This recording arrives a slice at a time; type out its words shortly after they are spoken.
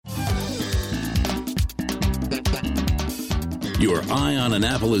Your Eye on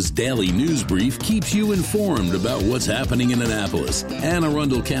Annapolis daily news brief keeps you informed about what's happening in Annapolis, Anne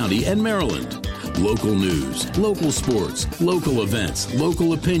Arundel County, and Maryland. Local news, local sports, local events,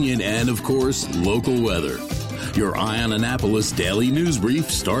 local opinion, and, of course, local weather. Your Eye on Annapolis daily news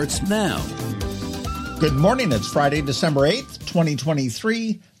brief starts now. Good morning. It's Friday, December 8th,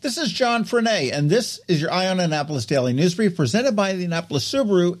 2023. This is John Frenaye, and this is your Eye on Annapolis daily news brief presented by the Annapolis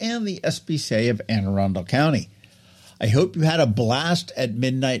Subaru and the SPCA of Anne Arundel County. I hope you had a blast at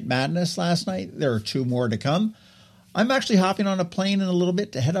Midnight Madness last night. There are two more to come. I'm actually hopping on a plane in a little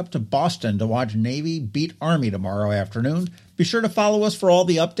bit to head up to Boston to watch Navy beat Army tomorrow afternoon. Be sure to follow us for all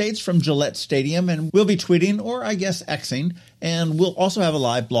the updates from Gillette Stadium, and we'll be tweeting, or I guess Xing, and we'll also have a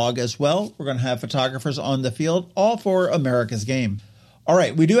live blog as well. We're going to have photographers on the field, all for America's game. All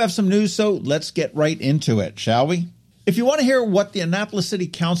right, we do have some news, so let's get right into it, shall we? If you want to hear what the Annapolis City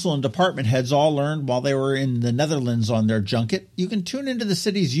Council and department heads all learned while they were in the Netherlands on their junket, you can tune into the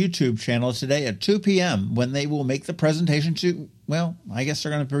city's YouTube channel today at 2 p.m. when they will make the presentation to, well, I guess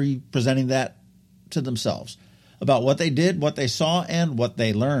they're going to be presenting that to themselves, about what they did, what they saw, and what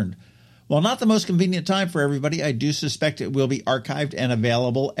they learned. While not the most convenient time for everybody, I do suspect it will be archived and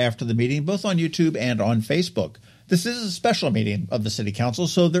available after the meeting, both on YouTube and on Facebook. This is a special meeting of the City Council,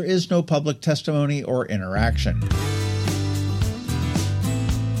 so there is no public testimony or interaction.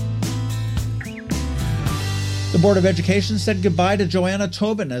 The Board of Education said goodbye to Joanna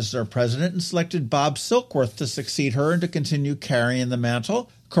Tobin as their president and selected Bob Silkworth to succeed her and to continue carrying the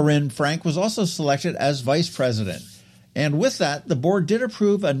mantle. Corinne Frank was also selected as vice president. And with that, the board did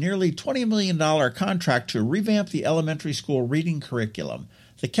approve a nearly $20 million contract to revamp the elementary school reading curriculum.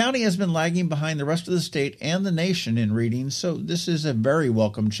 The county has been lagging behind the rest of the state and the nation in reading, so this is a very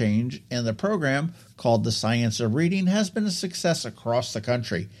welcome change, and the program, called The Science of Reading, has been a success across the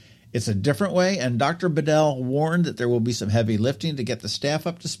country. It's a different way, and Dr. Bedell warned that there will be some heavy lifting to get the staff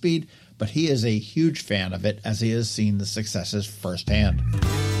up to speed, but he is a huge fan of it as he has seen the successes firsthand.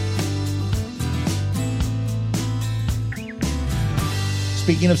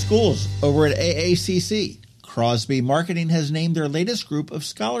 Speaking of schools, over at AACC, Crosby Marketing has named their latest group of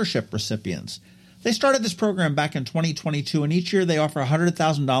scholarship recipients. They started this program back in 2022, and each year they offer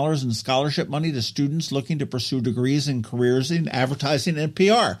 $100,000 in scholarship money to students looking to pursue degrees and careers in advertising and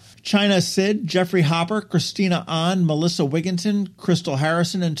PR. China Sid, Jeffrey Hopper, Christina Ahn, Melissa Wigginton, Crystal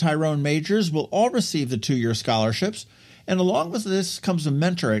Harrison, and Tyrone Majors will all receive the 2-year scholarships. And along with this comes a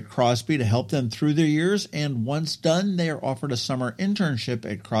mentor at Crosby to help them through their years, and once done, they are offered a summer internship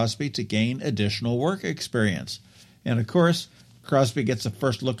at Crosby to gain additional work experience. And of course, Crosby gets a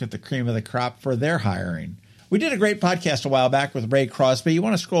first look at the cream of the crop for their hiring. We did a great podcast a while back with Ray Crosby. You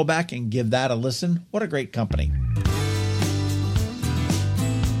want to scroll back and give that a listen? What a great company.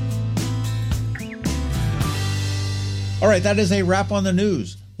 All right, that is a wrap on the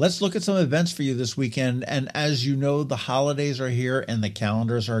news. Let's look at some events for you this weekend. And as you know, the holidays are here and the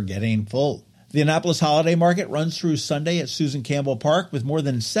calendars are getting full. The Annapolis Holiday Market runs through Sunday at Susan Campbell Park with more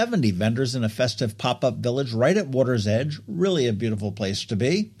than 70 vendors in a festive pop-up village right at Water's Edge. Really a beautiful place to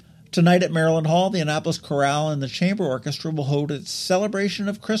be. Tonight at Maryland Hall, the Annapolis Chorale and the Chamber Orchestra will hold its celebration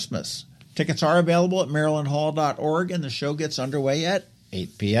of Christmas. Tickets are available at marylandhall.org, and the show gets underway at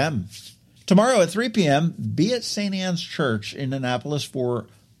 8 p.m. Tomorrow at 3 p.m., be at St. Anne's Church in Annapolis for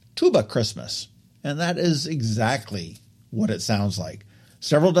Tuba Christmas. And that is exactly what it sounds like.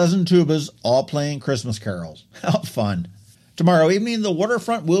 Several dozen tubas all playing Christmas carols. How fun. Tomorrow evening, the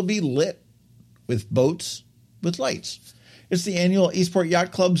waterfront will be lit with boats with lights. It's the annual Eastport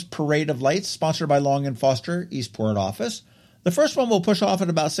Yacht Club's Parade of Lights, sponsored by Long & Foster Eastport office. The first one will push off at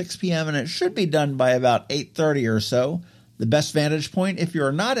about 6 p.m., and it should be done by about 8:30 or so. The best vantage point, if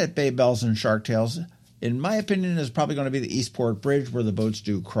you're not at Bay Bells and Shark Tales, in my opinion, is probably going to be the Eastport Bridge where the boats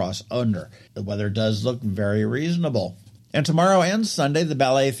do cross under. The weather does look very reasonable. And tomorrow and Sunday, the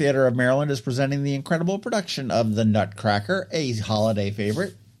Ballet Theater of Maryland is presenting the incredible production of The Nutcracker, a holiday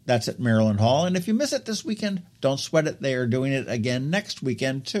favorite. That's at Maryland Hall. And if you miss it this weekend, don't sweat it. They are doing it again next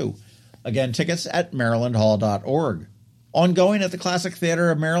weekend, too. Again, tickets at marylandhall.org. Ongoing at the Classic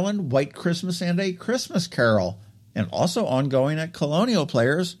Theater of Maryland, White Christmas and a Christmas Carol. And also ongoing at Colonial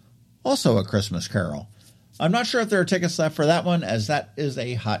Players, also a Christmas Carol. I'm not sure if there are tickets left for that one, as that is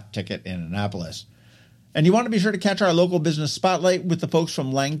a hot ticket in Annapolis. And you want to be sure to catch our local business spotlight with the folks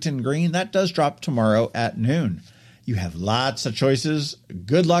from Langton Green. That does drop tomorrow at noon. You have lots of choices.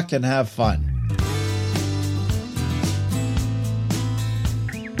 Good luck and have fun.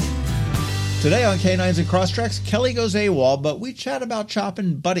 Today on Canines and Crosstreks, Kelly goes AWOL, but we chat about Chop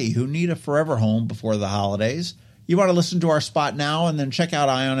and Buddy, who need a forever home before the holidays. You want to listen to our spot now and then check out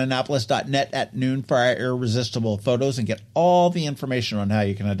ionannapolis.net at noon for our irresistible photos and get all the information on how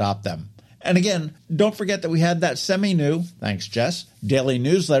you can adopt them. And again, don't forget that we had that semi-new, thanks Jess, daily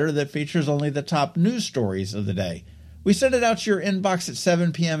newsletter that features only the top news stories of the day. We send it out to your inbox at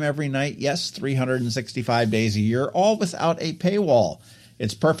 7 p.m. every night, yes, 365 days a year, all without a paywall.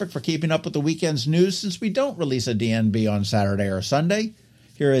 It's perfect for keeping up with the weekend's news since we don't release a DNB on Saturday or Sunday.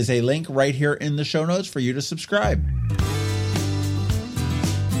 Here is a link right here in the show notes for you to subscribe.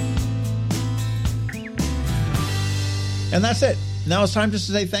 And that's it. Now it's time just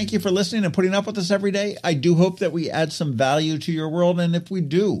to say thank you for listening and putting up with us every day. I do hope that we add some value to your world, and if we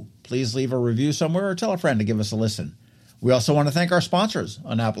do, please leave a review somewhere or tell a friend to give us a listen. We also want to thank our sponsors,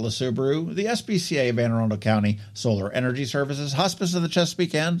 Annapolis Subaru, the SPCA of Anne Arundel County, Solar Energy Services, Hospice of the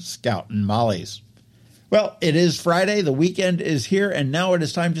Chesapeake, and Scout and Molly's. Well, it is Friday, the weekend is here, and now it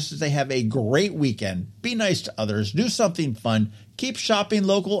is time just to say have a great weekend. Be nice to others, do something fun, keep shopping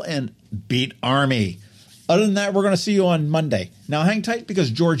local, and beat Army. Other than that, we're going to see you on Monday. Now hang tight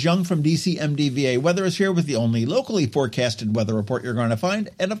because George Young from DCMDVA Weather is here with the only locally forecasted weather report you're going to find,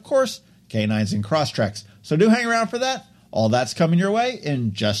 and of course, K9s and Crosstreks. So do hang around for that. All that's coming your way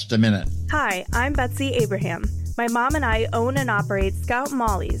in just a minute. Hi, I'm Betsy Abraham. My mom and I own and operate Scout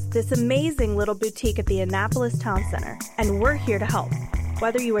Molly's, this amazing little boutique at the Annapolis Town Center, and we're here to help.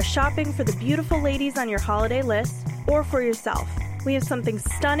 Whether you are shopping for the beautiful ladies on your holiday list or for yourself, we have something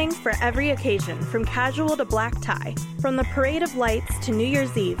stunning for every occasion, from casual to black tie. From the Parade of Lights to New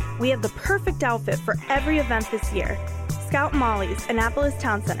Year's Eve, we have the perfect outfit for every event this year. Scout Molly's, Annapolis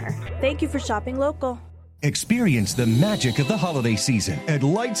Town Center. Thank you for shopping local. Experience the magic of the holiday season at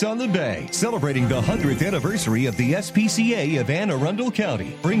Lights on the Bay, celebrating the 100th anniversary of the SPCA of Anne Arundel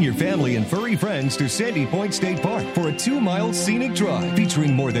County. Bring your family and furry friends to Sandy Point State Park for a 2-mile scenic drive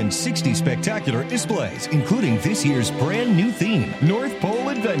featuring more than 60 spectacular displays, including this year's brand new theme, North Pole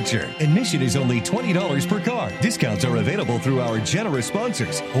Adventure. Admission is only $20 per car. Discounts are available through our generous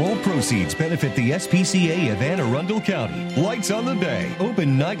sponsors. All proceeds benefit the SPCA of Anne Arundel County. Lights on the Bay,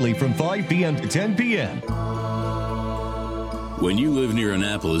 open nightly from 5 p.m. to 10 p.m. When you live near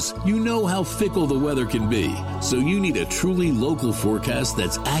Annapolis, you know how fickle the weather can be, so you need a truly local forecast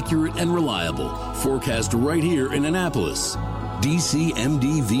that's accurate and reliable. Forecast right here in Annapolis.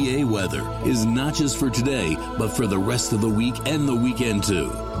 DCMDVA Weather is not just for today, but for the rest of the week and the weekend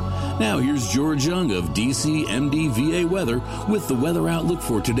too. Now here's George Young of DCMDVA Weather with the weather outlook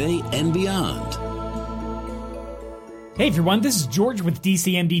for today and beyond. Hey everyone, this is George with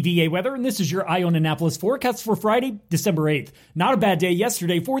DCMDVA Weather, and this is your Eye on Annapolis forecast for Friday, December 8th. Not a bad day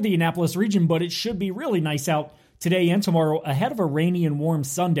yesterday for the Annapolis region, but it should be really nice out today and tomorrow ahead of a rainy and warm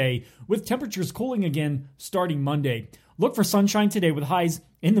Sunday, with temperatures cooling again starting Monday. Look for sunshine today with highs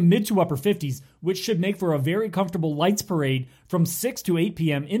in the mid to upper 50s, which should make for a very comfortable lights parade from 6 to 8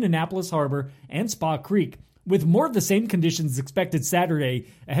 p.m. in Annapolis Harbor and Spa Creek, with more of the same conditions expected Saturday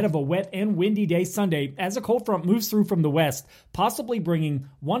ahead of a wet and windy day Sunday as a cold front moves through from the west, possibly bringing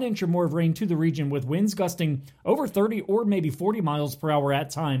 1 inch or more of rain to the region with winds gusting over 30 or maybe 40 miles per hour at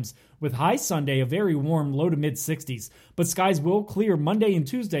times, with high Sunday a very warm low to mid 60s. But skies will clear Monday and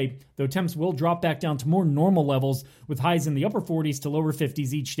Tuesday, though temps will drop back down to more normal levels with highs in the upper 40s to lower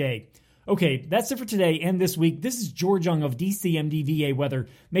 50s each day. Okay, that's it for today and this week. This is George Young of DCMDVA Weather.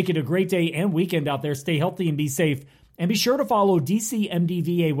 Make it a great day and weekend out there. Stay healthy and be safe. And be sure to follow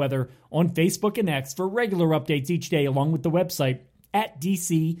DCMDVA Weather on Facebook and X for regular updates each day, along with the website at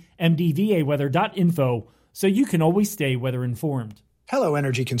dcmdvaweather.info, so you can always stay weather informed. Hello,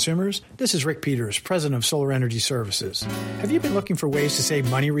 energy consumers. This is Rick Peters, president of Solar Energy Services. Have you been looking for ways to save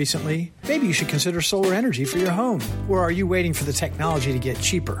money recently? Maybe you should consider solar energy for your home. Or are you waiting for the technology to get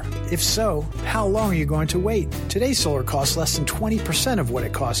cheaper? If so, how long are you going to wait? Today's solar costs less than 20% of what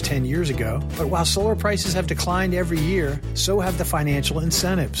it cost 10 years ago. But while solar prices have declined every year, so have the financial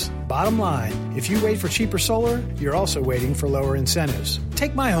incentives. Bottom line, if you wait for cheaper solar, you're also waiting for lower incentives.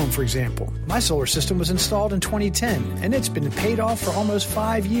 Take my home, for example. My solar system was installed in 2010, and it's been paid off for almost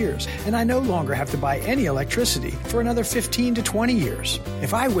 5 years, and I no longer have to buy any electricity for another 15 to 20 years.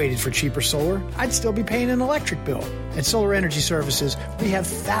 If I waited for cheaper solar, I'd still be paying an electric bill. At Solar Energy Services, we have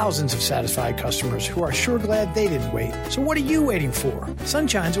thousands of satisfied customers who are sure glad they didn't wait. So what are you waiting for?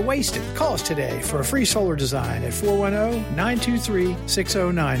 Sunshine's a wasted. Call us today for a free solar design at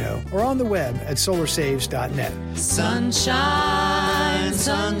 410-923-6090 or on the web at solarsaves.net. Sunshine,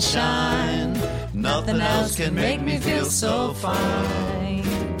 sunshine, nothing else can make me feel so fine.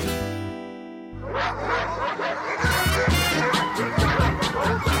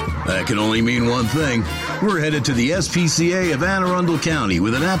 That can only mean one thing. We're headed to the SPCA of Anne Arundel County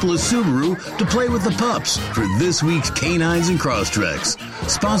with Annapolis Subaru to play with the pups for this week's Canines and Crosstreks.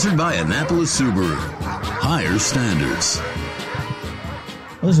 Sponsored by Annapolis Subaru. Higher standards.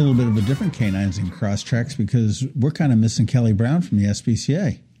 Well, there's a little bit of a different Canines and Crosstreks because we're kind of missing Kelly Brown from the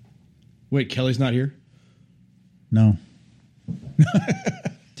SPCA. Wait, Kelly's not here? No.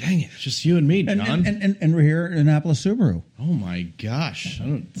 Dang it, it's just you and me, John. And we're here at Annapolis Subaru. Oh, my gosh.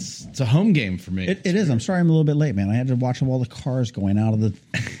 It's a home game for me. It is. I'm sorry I'm a little bit late, man. I had to watch all the cars going out of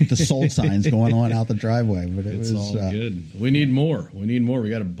the sold signs going on out the driveway. But it's all good. We need more. We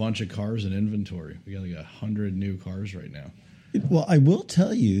got a bunch of cars in inventory. We got like 100 new cars right now. Well, I will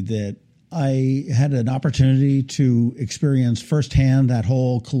tell you that I had an opportunity to experience firsthand that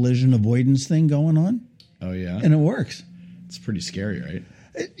whole collision avoidance thing going on. Oh, yeah? And it works. It's pretty scary, right?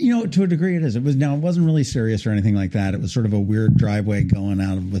 To a degree it is. It wasn't really serious or anything like that. It was sort of a weird driveway going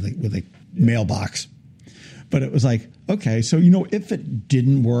out with a mailbox. But it was like, okay, so, if it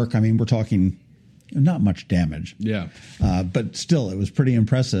didn't work, I mean, we're talking not much damage. Yeah. But still, it was pretty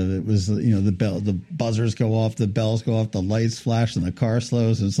impressive. It was, the buzzers go off, the bells go off, the lights flash, and the car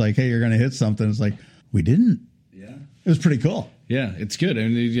slows. It's like, hey, you're going to hit something. It's like, we didn't. Yeah. It was pretty cool. Yeah, it's good. I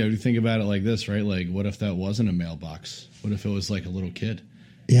mean, you think about it like this, right? Like, what if that wasn't a mailbox? What if it was like a little kid?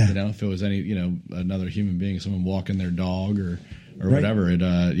 Yeah. If it was another human being, someone walking their dog or right. whatever.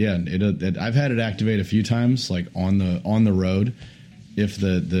 I've had it activate a few times, like on the road. If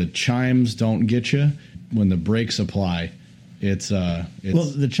the chimes don't get you when the brakes apply, it's well,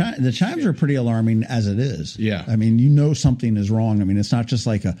 the chimes are pretty alarming as it is. Yeah. I mean, something is wrong. I mean, it's not just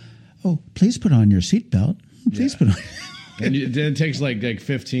like please put on your seatbelt. Please put on. And it takes like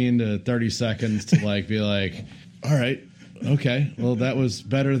 15 to 30 seconds to be like, all right, okay, well, that was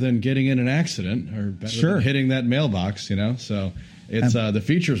better than getting in an accident or better than hitting that mailbox, So it's the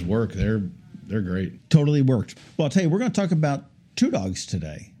features work. They're great. Totally worked. Well, I'll tell you, we're going to talk about two dogs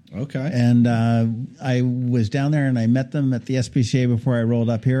today. Okay. And I was down there and I met them at the SPCA before I rolled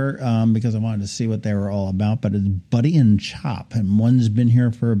up here because I wanted to see what they were all about. But it's Buddy and Chop, and one's been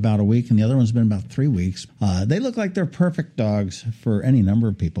here for about a week and the other one's been about 3 weeks. They look like they're perfect dogs for any number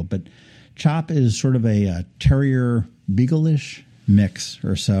of people, but Chop is sort of a terrier beagle-ish mix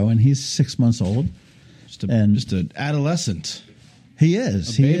or so, and he's 6 months old. Just an adolescent. He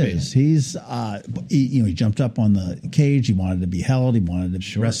is. He is. He's, he jumped up on the cage. He wanted to be held. He wanted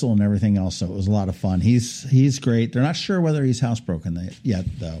to wrestle and everything else. So it was a lot of fun. He's great. They're not sure whether he's housebroken yet,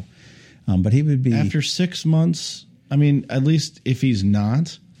 though. But he would be after 6 months. I mean, at least if he's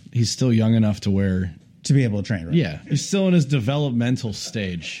not, he's still young enough to be able to train. Right? Yeah, he's still in his developmental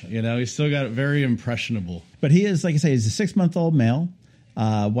stage. He's still got it very impressionable. But he is, like I say, he's a 6-month-old male,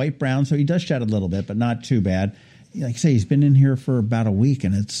 white brown. So he does shed a little bit, but not too bad. Like I say, he's been in here for about a week,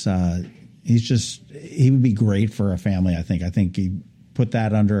 and he would be great for a family. I think he'd put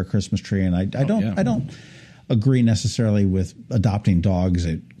that under a Christmas tree, and I don't agree necessarily with adopting dogs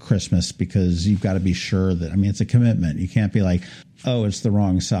at Christmas because you've got to be sure that, it's a commitment. You can't be like, oh, it's the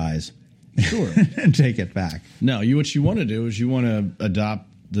wrong size. Sure. And take it back. No, what you want to do is you want to adopt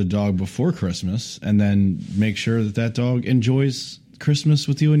the dog before Christmas and then make sure that dog enjoys Christmas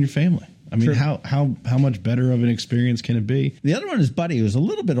with you and your family. I mean, how much better of an experience can it be? The other one is Buddy, who's a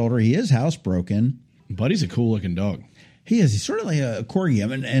little bit older. He is housebroken. Buddy's a cool-looking dog. He is. He's sort of like a corgi.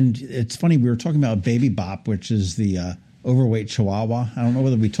 And it's funny, we were talking about Baby Bop, which is the overweight Chihuahua. I don't know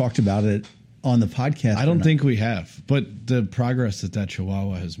whether we talked about it on the podcast. I don't think we have, but the progress that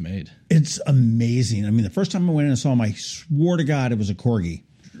Chihuahua has made. It's amazing. I mean, the first time I went in and saw him, I swore to God it was a corgi.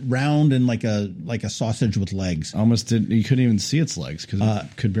 Round and like a sausage with legs. You couldn't even see its legs because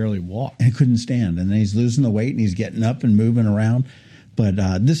it could barely walk. And it couldn't stand. And then he's losing the weight and he's getting up and moving around. But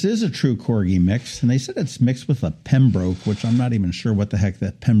this is a true corgi mix. And they said it's mixed with a Pembroke, which I'm not even sure what the heck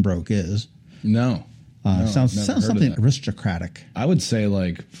that Pembroke is. No. Sounds something aristocratic. I would say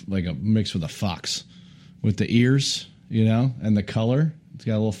like a mix with a fox with the ears, and the color. It's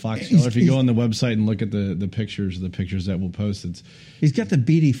got a little fox color. If you go on the website and look at the pictures that we'll post, he's got the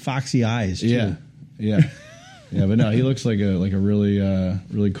beady, foxy eyes too. Yeah. But no, he looks like a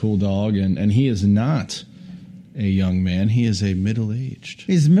really cool dog, and he is not a young man. He is a middle-aged.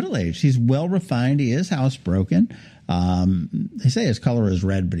 He's middle-aged. He's well refined. He is housebroken. They say his color is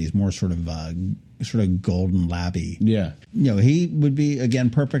red, but he's more sort of golden labby. Yeah. He would be,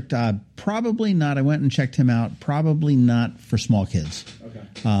 again, perfect. Probably not. I went and checked him out. Probably not for small kids. Okay.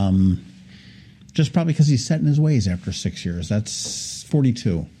 Just probably because he's set in his ways after 6 years. That's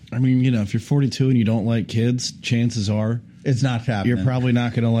 42. I mean, if you're 42 and you don't like kids, chances are it's not happening. You're probably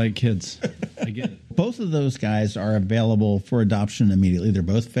not going to like kids. I I get it. Both of those guys are available for adoption immediately. They're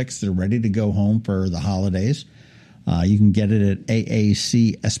both fixed. They're ready to go home for the holidays. You can get it at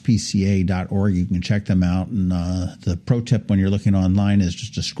aacspca.org. You can check them out. And the pro tip when you're looking online is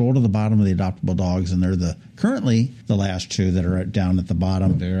just to scroll to the bottom of the adoptable dogs, and they're currently the last two that are down at the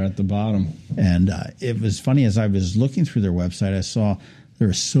bottom. They're at the bottom. And it was funny, as I was looking through their website, I saw there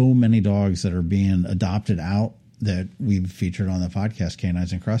are so many dogs that are being adopted out that we've featured on the podcast,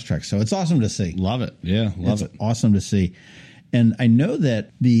 Canines and Crosstrek. So it's awesome to see. Love it. Yeah, love it. Awesome to see. And I know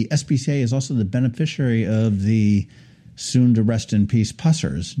that the SPCA is also the beneficiary of the soon to rest in peace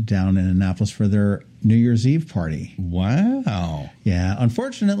Pussers down in Annapolis for their New Year's Eve party. Wow. Yeah.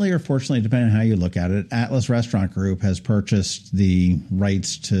 Unfortunately or fortunately, depending on how you look at it, Atlas Restaurant Group has purchased the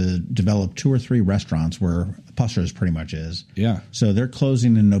rights to develop 2 or 3 restaurants where Pussers pretty much is. Yeah. So they're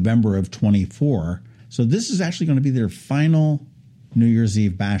closing in November of 24. So this is actually going to be their final New Year's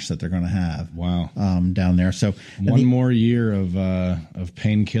Eve bash that they're going to have. Wow. Down there. So one more year of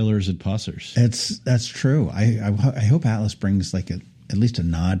painkillers at Pussers. That's true. I hope Atlas brings like at least a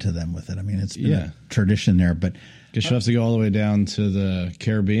nod to them with it. I mean, it's been a tradition there, but guess you'll have to go all the way down to the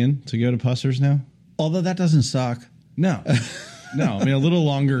Caribbean to go to Pussers now. Although that doesn't suck. No. I mean, a little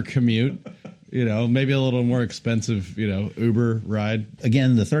longer commute. Maybe a little more expensive, Uber ride.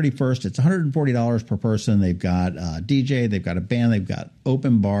 Again, the 31st, it's $140 per person. They've got a DJ, they've got a band, they've got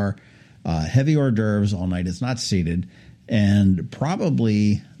open bar, heavy hors d'oeuvres all night. It's not seated. And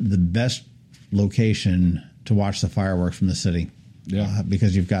probably the best location to watch the fireworks from the city. Yeah.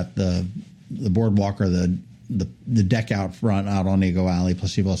 Because you've got the boardwalk or the deck out front out on Eagle Alley.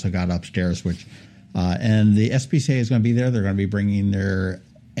 Plus you've also got upstairs, which and the SPCA is going to be there. They're going to be bringing their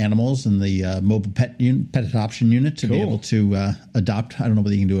animals and the mobile pet adoption unit to be able to adopt. I don't know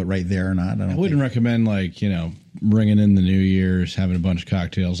whether you can do it right there or not. I wouldn't recommend ringing in the New Year's, having a bunch of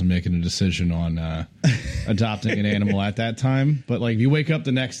cocktails and making a decision on adopting an animal at that time. But if you wake up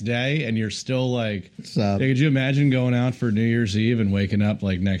the next day and you're still could you imagine going out for New Year's Eve and waking up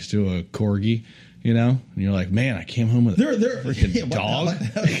next to a corgi? And you're like, man, I came home with a freaking dog.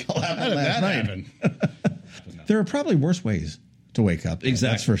 How did that happen? There are probably worse ways to wake up.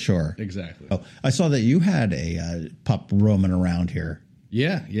 Exactly. That's for sure. Exactly. Oh, I saw that you had a pup roaming around here.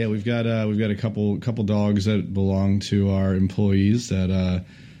 Yeah. We've got a couple dogs that belong to our employees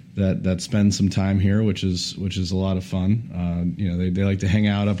that spend some time here, which is a lot of fun. They like to hang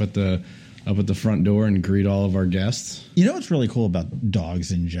out up at the front door and greet all of our guests. What's really cool about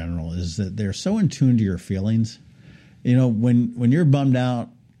dogs in general is that they're so in tune to your feelings. When you're bummed out,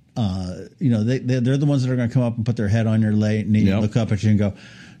 they're the ones that are going to come up and put their head on your knee, and look up at you and go,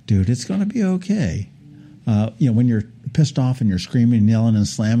 dude, it's going to be okay. When you're pissed off and you're screaming and yelling and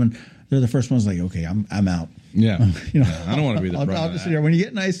slamming, they're the first ones okay, I'm out. Yeah. I don't want to be the brunt I'll just sit here. When you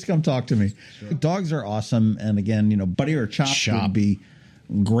get nice, come talk to me. Sure. Dogs are awesome. And again, Buddy or Chop would be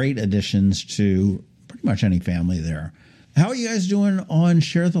great additions to pretty much any family there. How are you guys doing on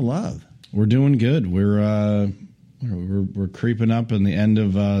Share the Love? We're doing good. We're creeping up in the end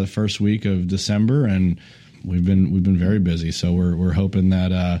of the first week of December, and we've been very busy. So we're hoping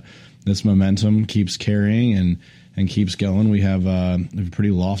that this momentum keeps carrying and keeps going. We have a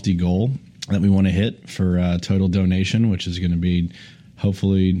pretty lofty goal that we want to hit for total donation, which is going to be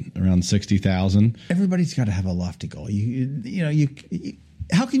hopefully around 60,000. Everybody's got to have a lofty goal.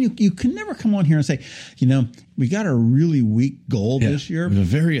 How can you can never come on here and say, we got a really weak goal this year. A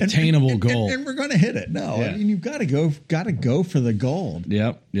very attainable goal. And we're going to hit it. No, you've got to go for the gold.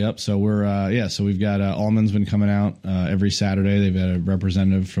 Yep. So we're, so we've got Almond's been coming out every Saturday. They've got a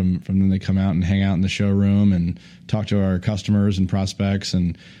representative from them. They come out and hang out in the showroom and talk to our customers and prospects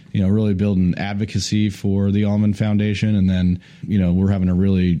and, really building advocacy for the Almond Foundation. And then, we're having a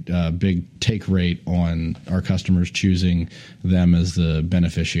really big take rate on our customers choosing them as the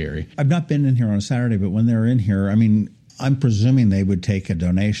beneficiary. I've not been in here on a Saturday, but when they're in here, I'm presuming they would take a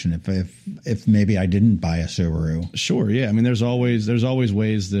donation if maybe I didn't buy a Subaru. Sure, yeah. There's always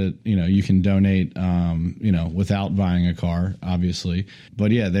ways that you can donate without buying a car, obviously.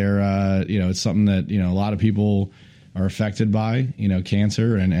 But yeah, they're it's something that a lot of people are affected by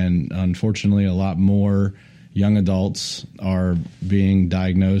cancer, and unfortunately a lot more young adults are being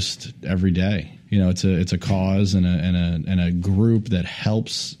diagnosed every day. It's a cause and a group that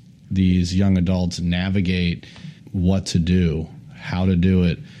helps these young adults navigate what to do, how to do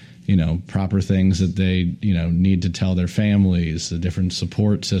it, proper things that they, need to tell their families, the different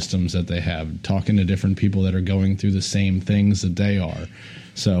support systems that they have, talking to different people that are going through the same things that they are.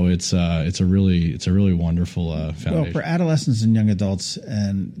 So it's a really wonderful foundation. Well, for adolescents and young adults,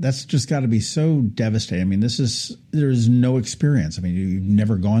 and that's just got to be so devastating. I mean, there's no experience. I mean, you've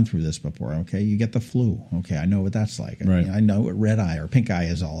never gone through this before. Okay, you get the flu. Okay, I know what that's like. Right. I know what red eye or pink eye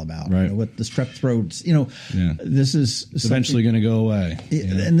is all about. Right. I know what the strep throats. This is it's eventually going to go away.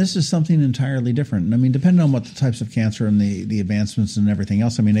 And this is something entirely different. And I mean, depending on what the types of cancer and the advancements and everything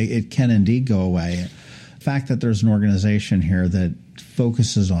else, I mean, it can indeed go away. The fact that there's an organization here that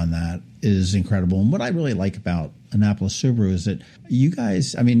focuses on that is incredible. And what I really like about Annapolis Subaru is that you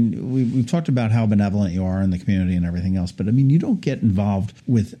guys, I mean, we've talked about how benevolent you are in the community and everything else, but I mean, you don't get involved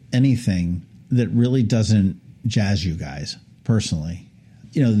with anything that really doesn't jazz you guys personally.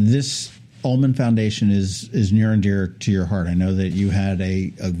 This Ullman Foundation is near and dear to your heart. I know that you had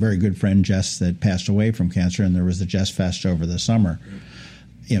a very good friend, Jess, that passed away from cancer, and there was the Jess Fest over the summer.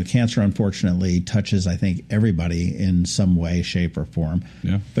 Cancer, unfortunately, touches, I think, everybody in some way, shape, or form.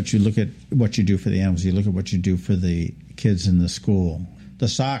 Yeah. But you look at what you do for the animals. You look at what you do for the kids in the school. The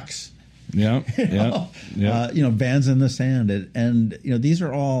socks. Yeah. Bands in the sand. And these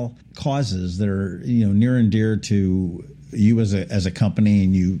are all causes that are, near and dear to you as a company,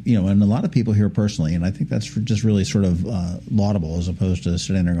 and and a lot of people here personally, and I think that's just really sort of laudable as opposed to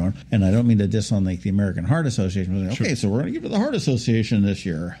sitting there going. And I don't mean to diss on the American Heart Association. Okay, sure. So we're going to give it the Heart Association this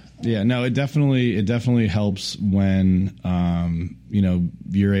year. Yeah, no, it definitely helps when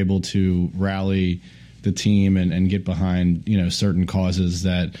you're able to rally the team and get behind certain causes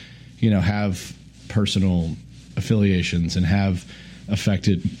that have personal affiliations and have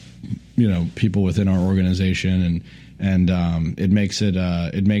affected people within our organization and it makes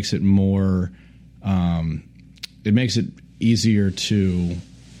it easier to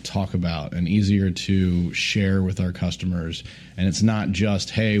talk about and easier to share with our customers. And it's not just,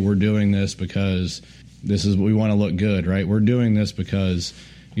 hey, we're doing this because this is what we want to look good, right? We're doing this because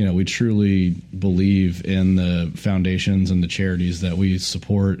we truly believe in the foundations and the charities that we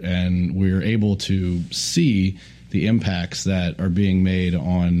support, and we're able to see the impacts that are being made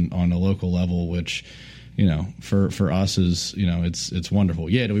on a local level, which for us is, it's wonderful.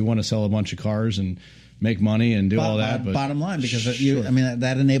 Yeah, do we want to sell a bunch of cars and make money and do all that? But bottom line, because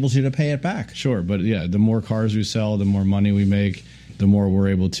that enables you to pay it back. Sure, but yeah, the more cars we sell, the more money we make, the more we're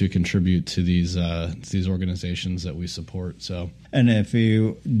able to contribute to these organizations that we support. So, and if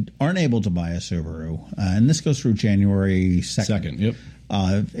you aren't able to buy a Subaru, and this goes through January 2nd. Yep.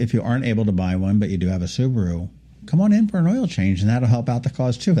 If you aren't able to buy one, but you do have a Subaru, come on in for an oil change, and that'll help out the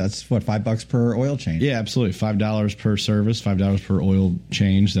cause too. That's what, $5 per oil change. Yeah, absolutely. $5 per service, $5 per oil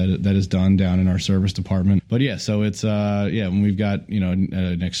change that is done down in our service department. But yeah, so it's when we've got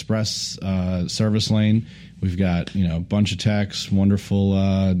an express service lane, we've got a bunch of techs,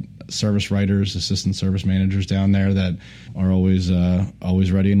 wonderful service writers, assistant service managers down there that are always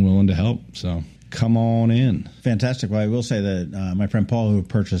ready and willing to help. So come on in. Fantastic. Well, I will say that my friend Paul, who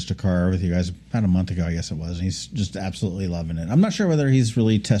purchased a car with you guys about a month ago, I guess it was, and he's just absolutely loving it. I'm not sure whether he's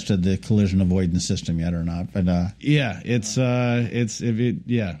really tested the collision avoidance system yet or not, but it's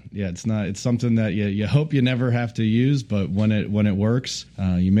not. It's something that you hope you never have to use, but when it works,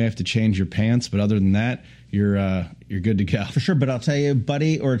 you may have to change your pants, but other than that, you're good to go. For sure, but I'll tell you,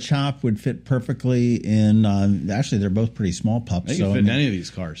 Buddy or Chop would fit perfectly in, actually, they're both pretty small pups. They can fit in any of these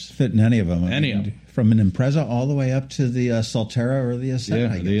cars. Fit in any of them. Any of them. From an Impreza all the way up to the Solterra or the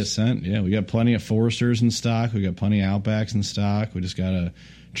Ascent, Yeah, the Ascent. Yeah, we got plenty of Foresters in stock. We got plenty of Outbacks in stock. We just got a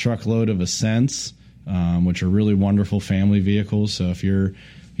truckload of Ascents, which are really wonderful family vehicles. So if you're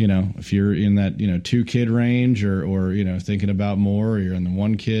in that 2-kid range or thinking about more, or you're in the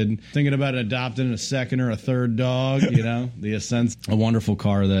 1 kid thinking about adopting a second or a third dog, the Ascent's a wonderful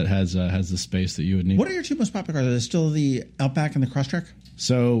car that has the space that you would need. What are your two most popular cars? Are they still the Outback and the Crosstrek?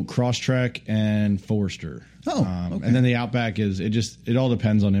 So Crosstrek and Forester. Oh, okay. And then the Outback it all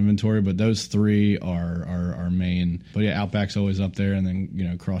depends on inventory, but those 3 are our main. But yeah, Outback's always up there, and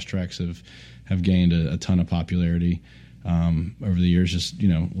then Crosstreks have gained a ton of popularity over the years, just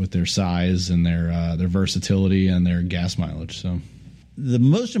with their size and their versatility and their gas mileage. So the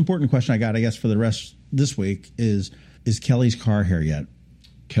most important question I got, I guess, for the rest this week is Kelly's car here yet?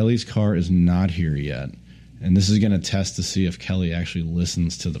 Kelly's car is not here yet. And this is going to test to see if Kelly actually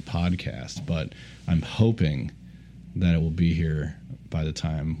listens to the podcast, but I'm hoping that it will be here by the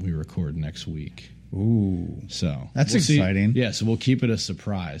time we record next week. Ooh. So that's exciting. Yeah, so we'll keep it a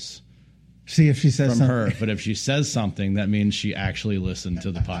surprise. See if she says from something. her, but if she says something, that means she actually listened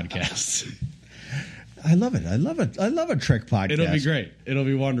to the podcast. I love it. I love a trick podcast. It'll be great. It'll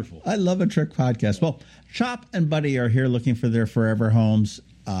be wonderful. I love a trick podcast. Well, Chop and Buddy are here looking for their forever homes.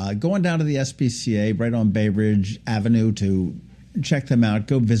 Going down to the SPCA right on Bay Ridge Avenue to check them out.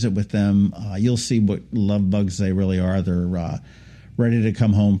 Go visit with them. You'll see what love bugs they really are. They're ready to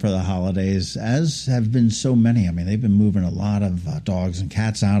come home for the holidays, as have been so many. I mean, they've been moving a lot of dogs and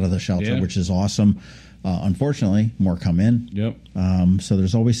cats out of the shelter, which is awesome. Unfortunately, more come in. Yep. So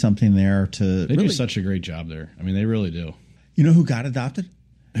there's always something there to. They do such a great job there. I mean, they really do. You know who got adopted?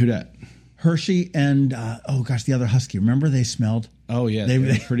 Who that? Hershey and the other husky. Remember they smelled? Oh yeah, they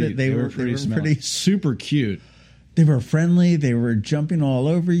were pretty super cute. They were friendly. They were jumping all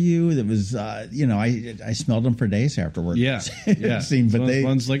over you. It was, I smelled them for days afterwards. Yeah. But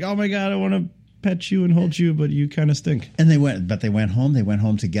one's like, oh my God, I want to pet you and hold you, but you kind of stink. And they went home. They went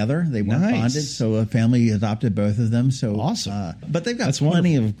home together. They weren't bonded. So a family adopted both of them. So awesome. But they've got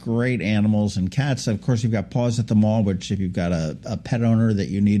plenty of great animals and cats. Of course, you've got Paws at the Mall, which if you've got a pet owner that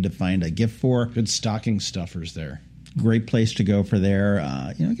you need to find a gift for. Good stocking stuffers there. Great place to go for there.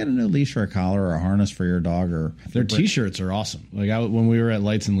 Get a new leash or a collar or a harness for your dog. Or their T-shirts are awesome. Like when we were at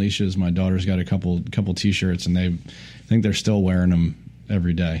Lights and Leashes, my daughter's got a couple T-shirts, and I think they're still wearing them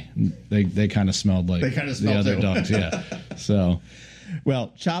every day. They kind of smelled like the other dogs. Yeah. So,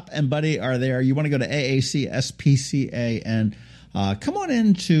 well, Chop and Buddy are there. You want to go to AAC SPCA and come on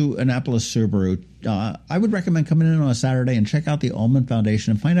into Annapolis Subaru. I would recommend coming in on a Saturday and check out the Ullman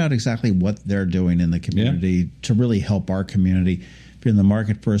Foundation and find out exactly what they're doing in the community to really help our community. If you're in the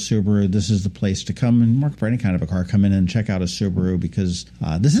market for a Subaru, this is the place to come and market for any kind of a car. Come in and check out a Subaru, because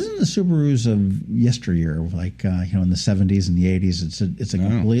this isn't the Subarus of yesteryear, like in the 70s and the 80s. It's a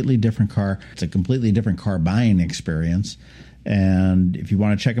completely different car. It's a completely different car buying experience. And if you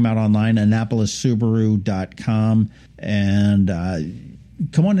want to check them out online, AnnapolisSubaru.com. And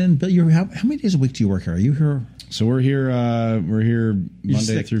come on in, Bill. How many days a week do you work here? Are you here? So we're here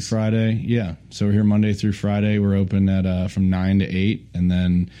Monday through Friday. Yeah. So we're here Monday through Friday. We're open at from 9 to 8, and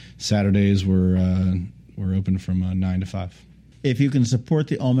then Saturdays we're open from 9 to 5. If you can support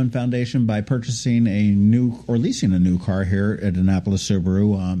the Ullman Foundation by purchasing a new or leasing a new car here at Annapolis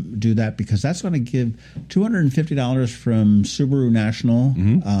Subaru, do that, because that's going to give $250 from Subaru National,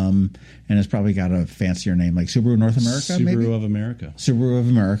 and it's probably got a fancier name like Subaru North America, Subaru of America. Subaru of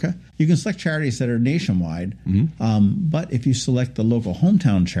America. You can select charities that are nationwide, but if you select the local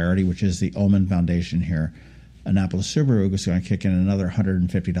hometown charity, which is the Ullman Foundation here, Annapolis Subaru is going to kick in another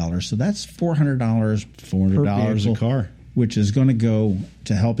 $150. So that's $400. $400 a car, which is going to go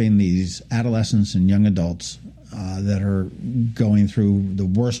to helping these adolescents and young adults that are going through the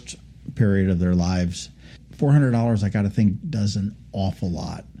worst period of their lives. $400, I got to think, does an awful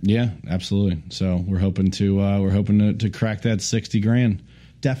lot. Yeah, absolutely. So we're hoping to crack that $60,000.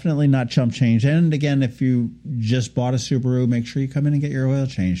 Definitely not chump change. And again, if you just bought a Subaru, make sure you come in and get your oil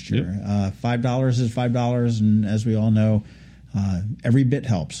changed here. Yep. $5 is $5, and as we all know, every bit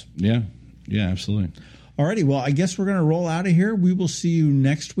helps. Yeah, absolutely. Alrighty, well, I guess we're going to roll out of here. We will see you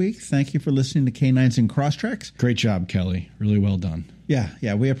next week. Thank you for listening to K9s and Crosstracks. Great job, Kelly. Really well done.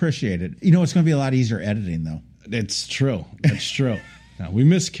 Yeah, we appreciate it. You know, it's going to be a lot easier editing, though. It's true. That's true. Now, we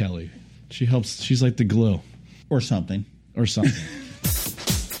miss Kelly. She helps. She's like the glue. Or something.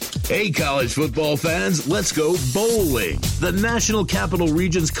 Hey, college football fans, let's go bowling. The National Capital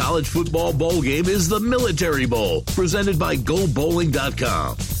Region's college football bowl game is the Military Bowl, presented by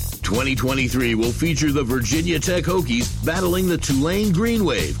GoBowling.com. 2023 will feature the Virginia Tech Hokies battling the Tulane Green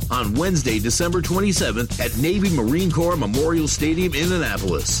Wave on Wednesday, December 27th at Navy Marine Corps Memorial Stadium in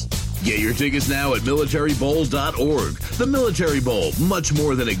Annapolis. Get your tickets now at militarybowl.org. The Military Bowl, much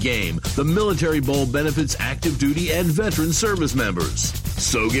more than a game. The Military Bowl benefits active duty and veteran service members.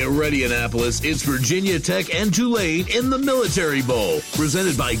 So get ready, Annapolis. It's Virginia Tech and Tulane in the Military Bowl,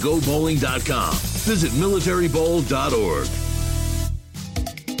 presented by GoBowling.com. Visit militarybowl.org.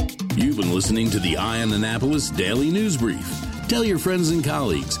 You've been listening to the Eye on Annapolis Daily News Brief. Tell your friends and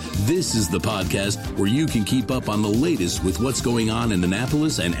colleagues, this is the podcast where you can keep up on the latest with what's going on in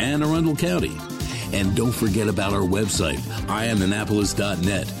Annapolis and Anne Arundel County. And don't forget about our website,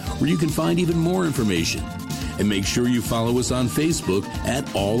 eyeonannapolis.net, where you can find even more information. And make sure you follow us on Facebook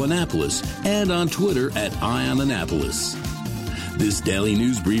at All Annapolis and on Twitter at Eye on Annapolis. This Daily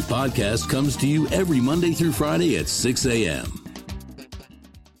News Brief podcast comes to you every Monday through Friday at 6 a.m.